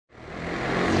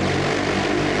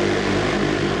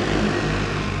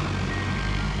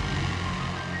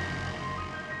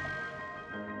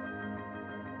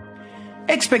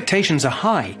Expectations are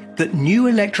high that new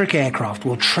electric aircraft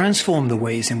will transform the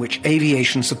ways in which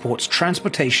aviation supports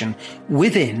transportation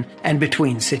within and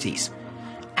between cities,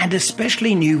 and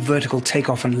especially new vertical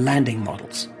takeoff and landing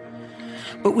models.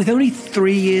 But with only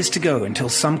 3 years to go until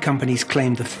some companies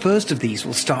claim the first of these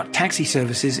will start taxi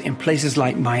services in places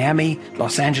like Miami,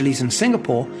 Los Angeles, and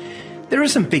Singapore, there are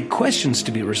some big questions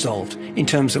to be resolved in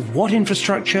terms of what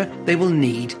infrastructure they will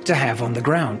need to have on the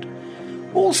ground.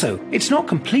 Also, it's not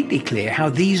completely clear how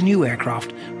these new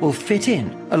aircraft will fit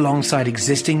in alongside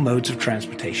existing modes of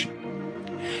transportation.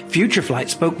 FutureFlight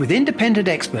spoke with independent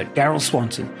expert Daryl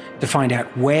Swanson to find out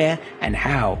where and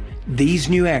how these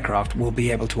new aircraft will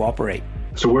be able to operate.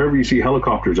 So wherever you see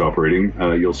helicopters operating,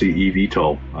 you'll see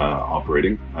eVTOL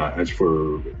operating. As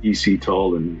for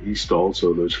eCTOL and eSTOL,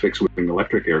 so those fixed-wing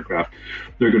electric aircraft,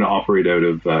 they're going to operate out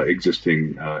of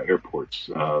existing airports.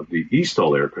 The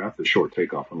eSTOL aircraft, the short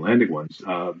takeoff and landing ones,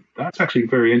 that's actually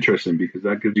very interesting because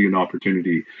that gives you an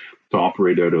opportunity to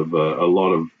operate out of a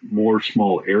lot of more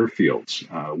small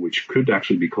airfields, which could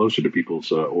actually be closer to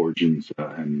people's origins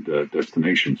and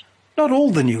destinations. Not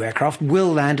all the new aircraft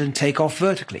will land and take off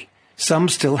vertically. Some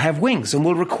still have wings and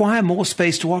will require more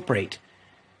space to operate.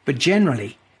 But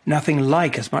generally, nothing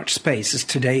like as much space as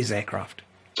today's aircraft.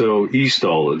 So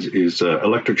eSTOL is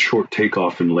electric short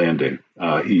takeoff and landing.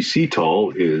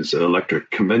 eCTOL is electric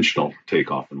conventional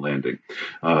takeoff and landing.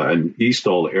 And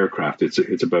eSTOL aircraft,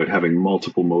 it's about having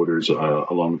multiple motors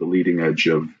along the leading edge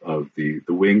of the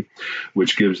wing,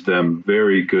 which gives them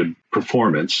very good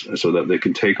performance so that they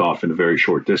can take off in a very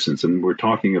short distance. And we're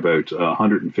talking about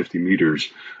 150 meters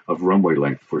of runway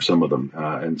length for some of them.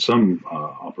 And some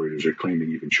operators are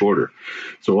claiming even shorter.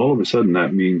 So all of a sudden,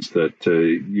 that means that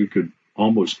you could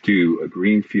almost do a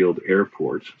greenfield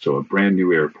airport, so a brand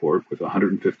new airport with a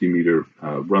 150-meter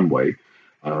runway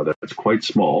that's quite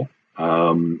small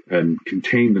and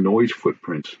contain the noise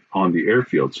footprint on the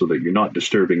airfield so that you're not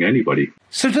disturbing anybody.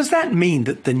 So does that mean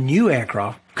that the new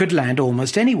aircraft could land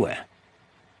almost anywhere?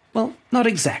 Well, not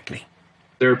exactly.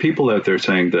 There are people out there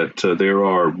saying that there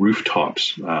are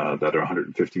rooftops that are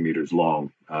 150 meters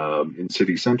long in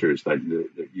city centers that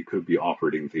you could be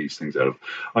operating these things out of.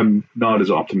 I'm not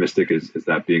as optimistic as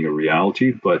that being a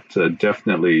reality, but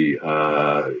definitely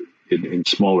in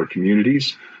smaller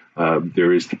communities,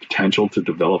 there is the potential to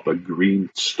develop a green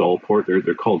stall port.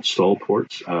 They're called stall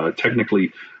ports.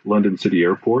 Technically, London City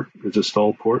Airport is a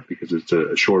stall port because it's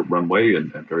a short runway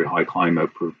and very high climb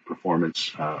out performance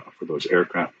for those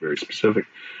aircraft, very specific.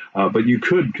 But you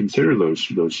could consider those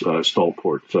stall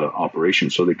port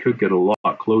operations, so they could get a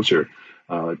lot closer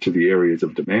to the areas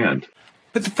of demand.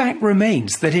 But the fact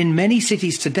remains that in many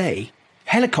cities today,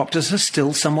 helicopters are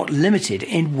still somewhat limited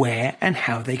in where and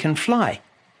how they can fly.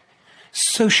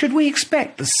 So should we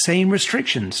expect the same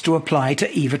restrictions to apply to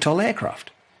eVTOL aircraft?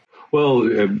 Well,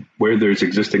 where there's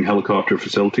existing helicopter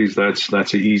facilities, that's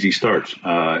an easy start.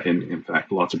 In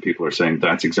fact, lots of people are saying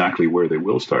that's exactly where they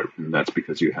will start. And that's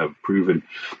because you have proven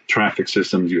traffic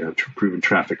systems, you have proven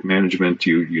traffic management,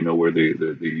 you know where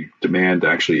the demand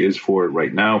actually is for it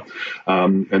right now.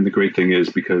 And the great thing is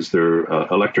because they're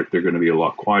electric, they're going to be a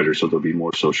lot quieter, so they'll be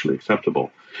more socially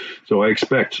acceptable. So I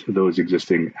expect those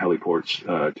existing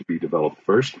heliports to be developed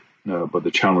first. But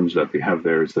the challenge that they have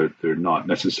there is that they're not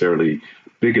necessarily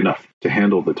big enough to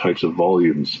handle the types of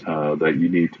volumes that you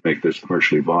need to make this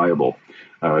commercially viable.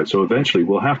 So eventually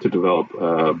we'll have to develop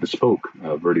bespoke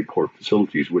vertiport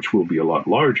facilities, which will be a lot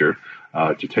larger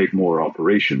to take more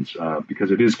operations because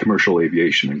it is commercial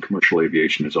aviation, and commercial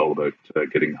aviation is all about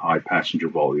getting high passenger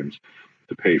volumes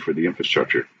to pay for the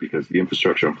infrastructure, because the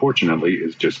infrastructure, unfortunately,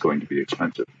 is just going to be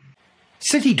expensive.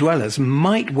 City dwellers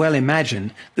might well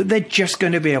imagine that they're just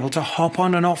going to be able to hop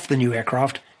on and off the new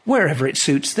aircraft wherever it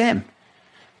suits them.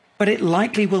 But it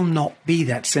likely will not be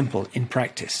that simple in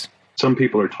practice. Some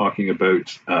people are talking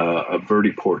about a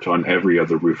vertiport on every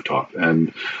other rooftop,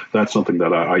 and that's something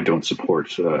that I don't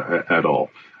support at all.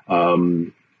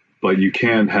 But you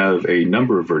can have a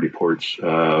number of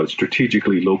vertiports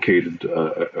strategically located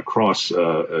across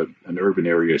an urban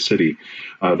area city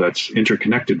that's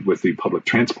interconnected with the public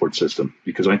transport system,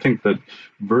 because I think that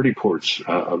vertiports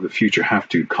of the future have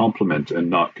to complement and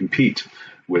not compete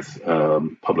with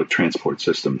public transport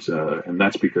systems. And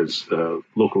that's because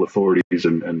local authorities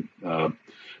and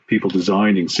people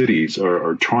designing cities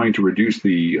are trying to reduce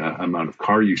the amount of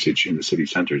car usage in the city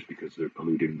centers because they're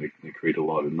polluting, they create a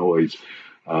lot of noise.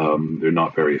 They're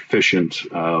not very efficient.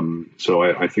 So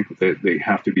I think that they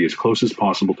have to be as close as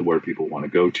possible to where people want to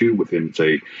go to within,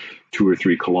 say, 2 or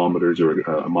 3 kilometers or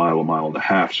a mile and a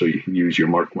half. So you can use your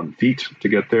Mark 1 feet to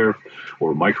get there,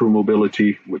 or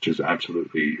micromobility, which is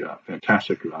absolutely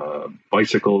fantastic.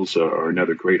 Bicycles are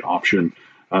another great option.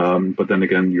 But then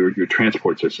again, your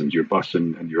transport systems, your bus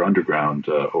and your underground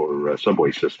or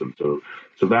subway system. So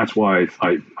that's why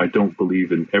I don't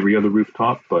believe in every other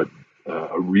rooftop, but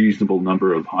a reasonable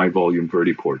number of high volume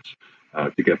vertiports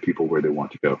to get people where they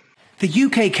want to go. The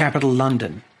UK capital,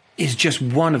 London, is just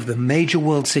one of the major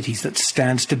world cities that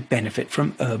stands to benefit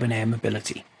from urban air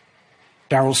mobility.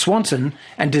 Darryl Swanson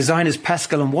and designers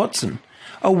Pascal and Watson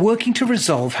are working to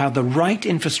resolve how the right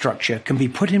infrastructure can be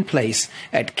put in place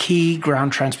at key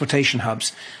ground transportation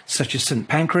hubs such as St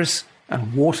Pancras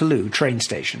and Waterloo train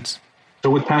stations. So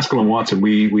with Pascal and Watson,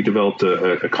 we developed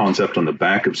a concept on the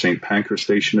back of St Pancras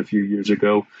Station a few years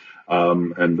ago.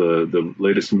 And the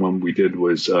latest one we did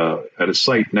was at a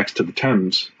site next to the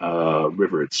Thames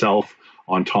River itself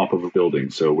on top of a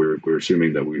building. So we're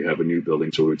assuming that we have a new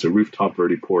building. So it's a rooftop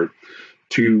vertiport,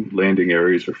 2 landing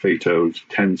areas or FATOs,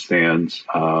 10 stands,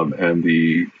 and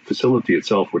the facility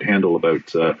itself would handle about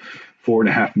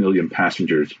 4.5 million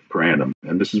passengers per annum.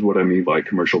 And this is what I mean by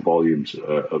commercial volumes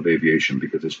of aviation,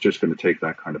 because it's just going to take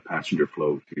that kind of passenger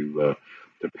flow to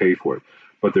pay for it.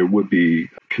 But there would be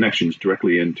connections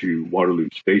directly into Waterloo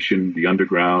Station, the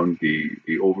underground, the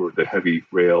heavy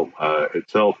rail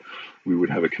itself. We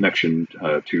would have a connection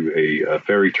to a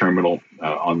ferry terminal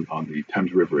on the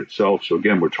Thames River itself. So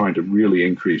again, we're trying to really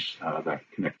increase that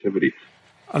connectivity.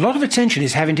 A lot of attention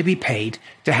is having to be paid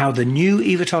to how the new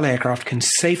eVTOL aircraft can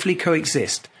safely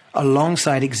coexist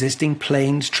alongside existing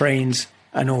planes, trains,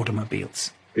 and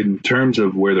automobiles. In terms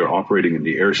of where they're operating in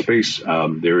the airspace,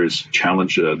 there is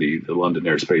challenge. The London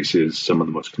airspace is some of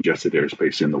the most congested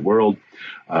airspace in the world.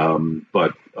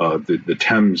 But the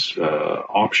Thames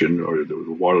option, or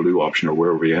the Waterloo option, or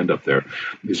wherever we end up there,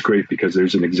 is great because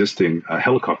there's an existing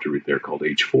helicopter route there called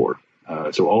H4.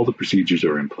 So all the procedures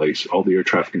are in place. All the air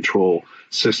traffic control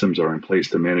systems are in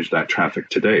place to manage that traffic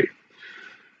today.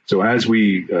 So as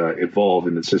we evolve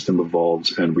and the system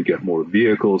evolves and we get more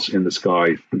vehicles in the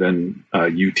sky, then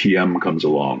UTM comes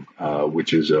along,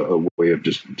 which is a way of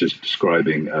just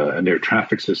describing an air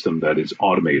traffic system that is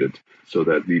automated, so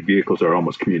that the vehicles are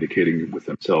almost communicating with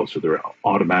themselves. So they're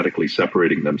automatically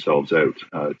separating themselves out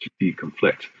to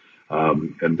deconflict.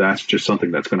 And that's just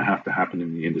something that's going to have to happen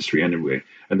in the industry anyway.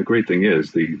 And the great thing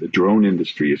is the drone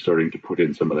industry is starting to put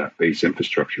in some of that base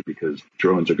infrastructure, because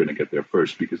drones are going to get there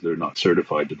first because they're not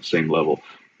certified to the same level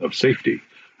of safety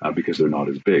because they're not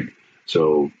as big.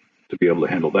 So to be able to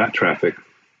handle that traffic,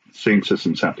 same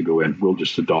systems have to go in. We'll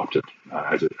just adopt it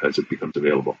as it becomes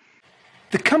available.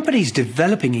 The companies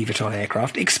developing eVTOL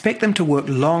aircraft expect them to work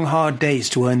long, hard days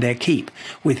to earn their keep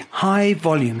with high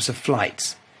volumes of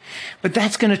flights. But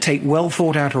that's going to take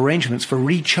well-thought-out arrangements for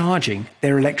recharging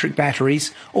their electric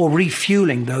batteries or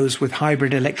refueling those with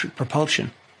hybrid electric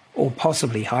propulsion, or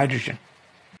possibly hydrogen.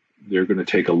 They're going to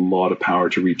take a lot of power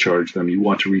to recharge them. You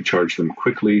want to recharge them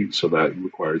quickly, so that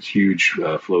requires huge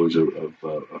flows of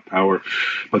power.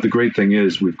 But the great thing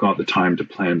is we've got the time to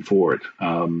plan for it.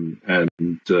 And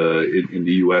in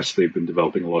the US, they've been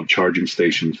developing a lot of charging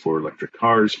stations for electric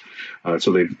cars.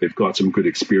 So they've got some good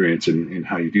experience in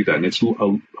how you do that. And it's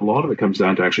a lot of it comes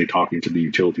down to actually talking to the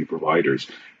utility providers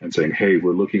and saying, hey,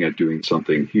 we're looking at doing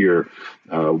something here.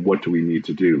 What do we need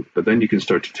to do? But then you can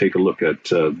start to take a look at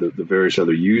the various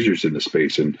other users in the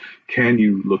space, and can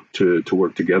you look to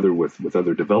work together with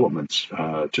other developments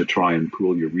to try and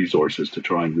pool your resources to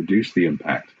try and reduce the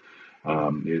impact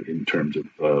in terms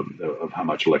of how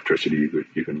much electricity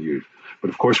you're going to use. But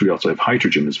of course, we also have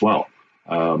hydrogen as well.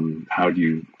 How do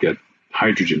you get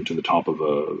hydrogen to the top of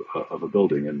a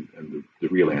building? And the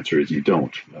real answer is you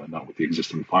don't, not with the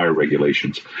existing fire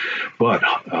regulations. But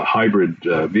hybrid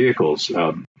vehicles,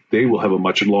 they will have a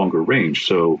much longer range.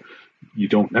 So you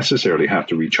don't necessarily have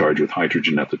to recharge with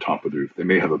hydrogen at the top of the roof. They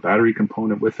may have a battery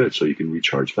component with it, so you can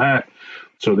recharge that.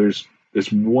 So there's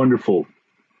this wonderful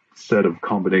set of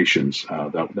combinations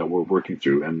that we're working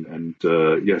through. And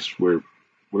yes, we're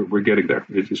getting there.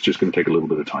 It's just going to take a little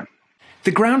bit of time.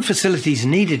 The ground facilities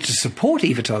needed to support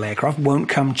eVTOL aircraft won't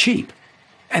come cheap.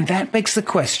 And that begs the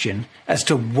question as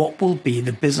to what will be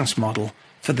the business model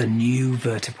for the new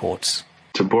vertiports.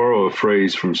 To borrow a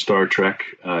phrase from Star Trek,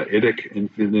 IDIC,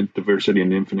 infinite diversity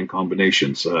and infinite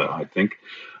combinations, I think.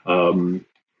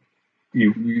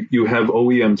 You have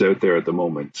OEMs out there at the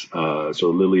moment. So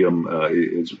Lilium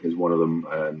is one of them,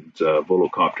 and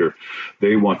Volocopter.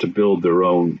 They want to build their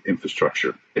own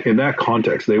infrastructure. In that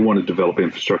context, they want to develop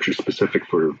infrastructure specific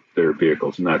for their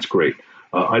vehicles, and that's great.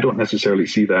 I don't necessarily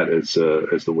see that as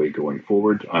the way going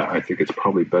forward. I think it's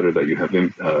probably better that you have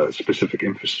specific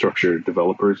infrastructure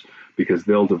developers, because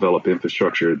they'll develop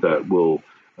infrastructure that will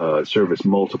service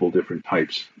multiple different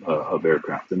types of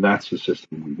aircraft, and that's the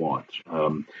system we want.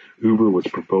 Uber was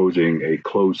proposing a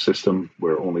closed system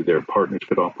where only their partners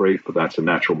could operate, but that's a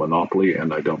natural monopoly,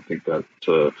 and I don't think that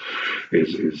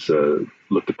is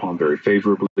looked upon very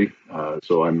favorably.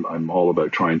 So I'm all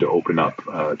about trying to open up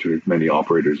to as many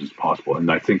operators as possible,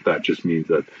 and I think that just means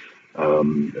that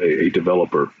a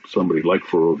developer, somebody like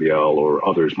Ferrovial or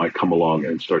others, might come along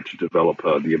and start to develop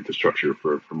the infrastructure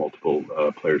for multiple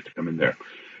players to come in there.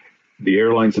 The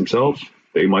airlines themselves,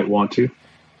 they might want to.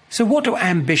 So what do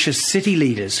ambitious city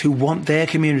leaders who want their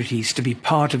communities to be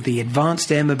part of the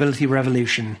advanced air mobility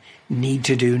revolution need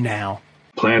to do now?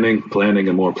 Planning,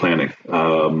 and more planning.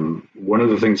 One of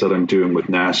the things that I'm doing with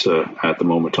NASA at the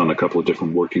moment on a couple of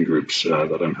different working groups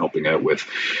that I'm helping out with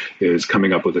is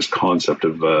coming up with this concept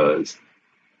of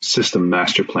system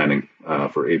master planning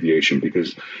for aviation,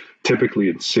 because typically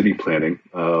in city planning,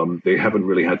 they haven't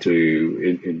really had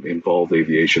to involve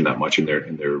aviation that much in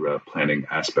their planning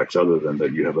aspects, other than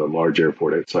that you have a large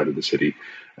airport outside of the city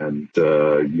and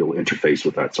you'll interface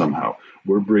with that somehow.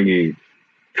 We're bringing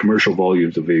commercial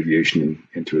volumes of aviation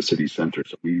into a city center,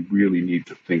 so we really need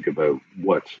to think about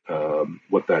what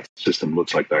that system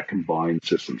looks like, that combined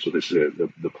system. So this is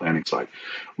the planning side.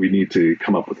 We need to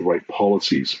come up with the right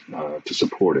policies to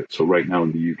support it. So right now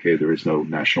in the UK, there is no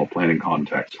national planning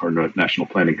context or no national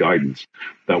planning guidance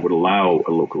that would allow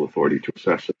a local authority to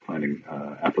assess a planning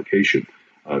application.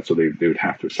 So they would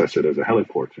have to assess it as a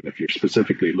heliport. And if you're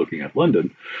specifically looking at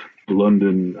London,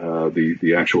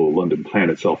 the actual London plan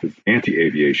itself is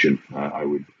anti-aviation, I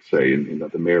would say, in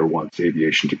that the mayor wants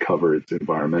aviation to cover its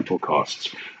environmental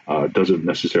costs, doesn't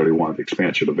necessarily want the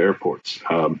expansion of airports.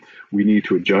 We need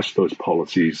to adjust those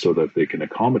policies so that they can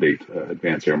accommodate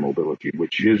advanced air mobility,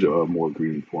 which is a more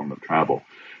green form of travel.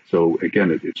 So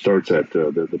again, it starts at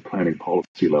the planning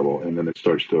policy level, and then it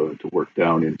starts to work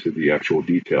down into the actual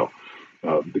detail.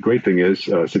 The great thing is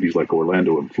cities like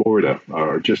Orlando and Florida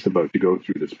are just about to go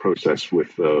through this process with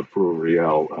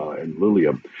Ferrovial and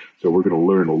Lilium. So we're going to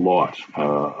learn a lot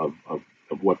of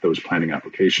what those planning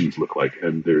applications look like.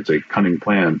 And there's a cunning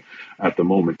plan at the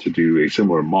moment to do a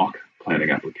similar mock planning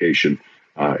application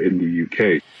in the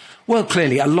UK. Well,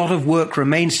 clearly, a lot of work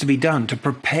remains to be done to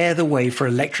prepare the way for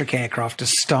electric aircraft to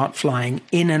start flying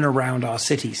in and around our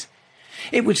cities.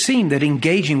 It would seem that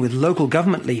engaging with local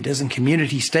government leaders and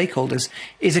community stakeholders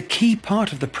is a key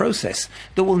part of the process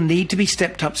that will need to be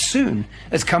stepped up soon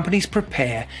as companies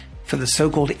prepare for the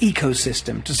so-called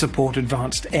ecosystem to support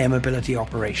advanced air mobility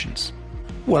operations.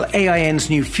 Well, AIN's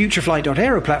new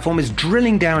FutureFlight.aero platform is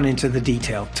drilling down into the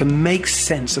detail to make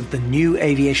sense of the new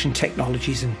aviation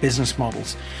technologies and business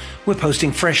models. We're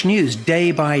posting fresh news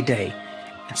day by day,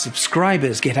 and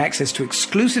subscribers get access to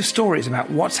exclusive stories about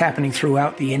what's happening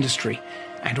throughout the industry,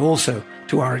 and also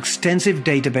to our extensive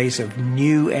database of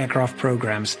new aircraft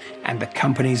programs and the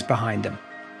companies behind them.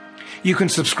 You can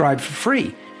subscribe for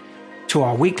free to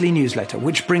our weekly newsletter,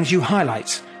 which brings you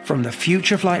highlights from the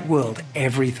Future Flight world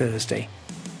every Thursday.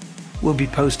 We'll be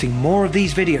posting more of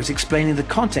these videos explaining the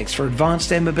context for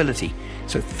advanced air mobility,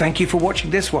 so thank you for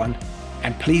watching this one,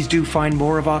 and please do find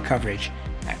more of our coverage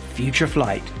at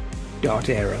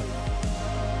FutureFlight.aero.